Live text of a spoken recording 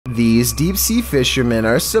These deep-sea fishermen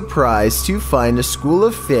are surprised to find a school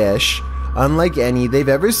of fish unlike any they've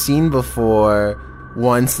ever seen before,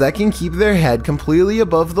 ones that can keep their head completely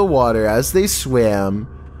above the water as they swim.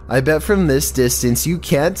 I bet from this distance you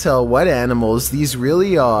can't tell what animals these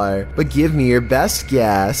really are, but give me your best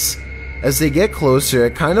guess. As they get closer,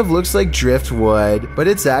 it kind of looks like driftwood, but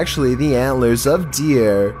it's actually the antlers of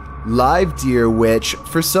deer, live deer, which,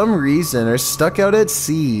 for some reason, are stuck out at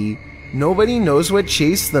sea. Nobody knows what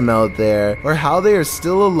chased them out there, or how they are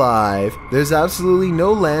still alive. There's absolutely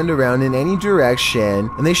no land around in any direction,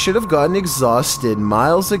 and they should have gotten exhausted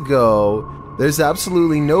miles ago. There's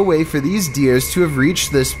absolutely no way for these deers to have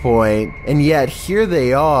reached this point, and yet here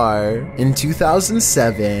they are. In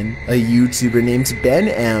 2007, a YouTuber named Ben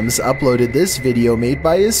Ems uploaded this video made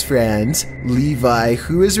by his friend, Levi,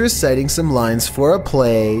 who is reciting some lines for a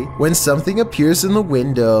play, when something appears in the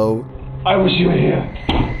window. I wish you were here.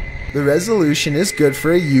 The resolution is good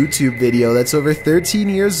for a YouTube video that's over 13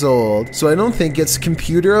 years old, so I don't think it's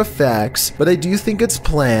computer effects, but I do think it's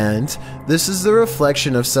planned. This is the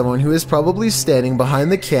reflection of someone who is probably standing behind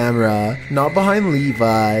the camera, not behind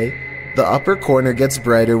Levi. The upper corner gets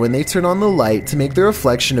brighter when they turn on the light to make the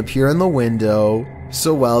reflection appear in the window.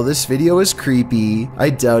 So while this video is creepy,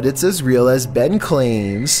 I doubt it's as real as Ben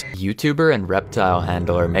claims. YouTuber and reptile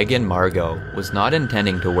handler Megan Margot was not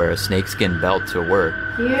intending to wear a snakeskin belt to work.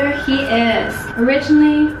 Here he is.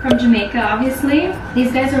 Originally from Jamaica, obviously.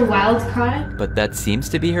 These guys are wild caught. But that seems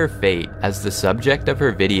to be her fate, as the subject of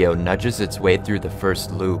her video nudges its way through the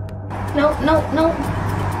first loop. No.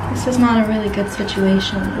 This is not a really good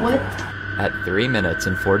situation. What? At 3 minutes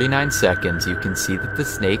and 49 seconds, you can see that the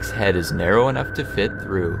snake's head is narrow enough to fit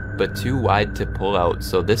through, but too wide to pull out,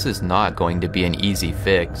 so this is not going to be an easy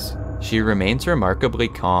fix. She remains remarkably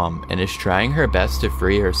calm, and is trying her best to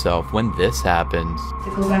free herself when this happens.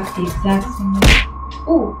 To go back to the exact same way.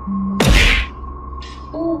 Ooh.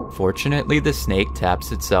 Fortunately, the snake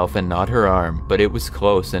taps itself and not her arm, but it was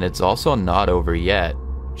close and it's also not over yet.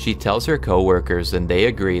 She tells her co-workers and they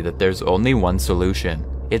agree that there's only one solution.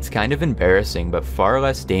 It's kind of embarrassing, but far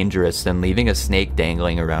less dangerous than leaving a snake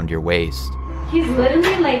dangling around your waist. He's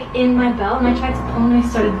literally like in my belt, and I tried to pull him and he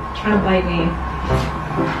started trying to bite me.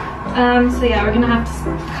 So yeah, we're gonna have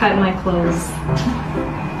to cut my clothes.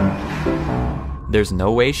 There's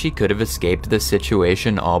no way she could have escaped this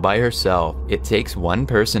situation all by herself. It takes one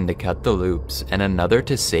person to cut the loops, and another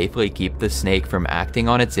to safely keep the snake from acting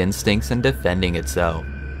on its instincts and defending itself.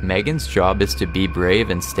 Megan's job is to be brave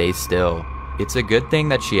and stay still. It's a good thing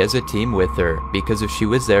that she has a team with her, because if she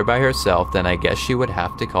was there by herself, then I guess she would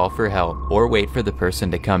have to call for help, or wait for the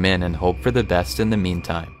person to come in and hope for the best in the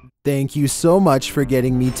meantime. Thank you so much for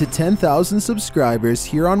getting me to 10,000 subscribers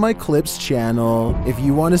here on my Clips channel. If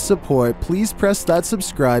you want to support, please press that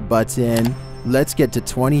subscribe button. Let's get to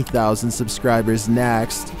 20,000 subscribers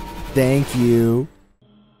next. Thank you.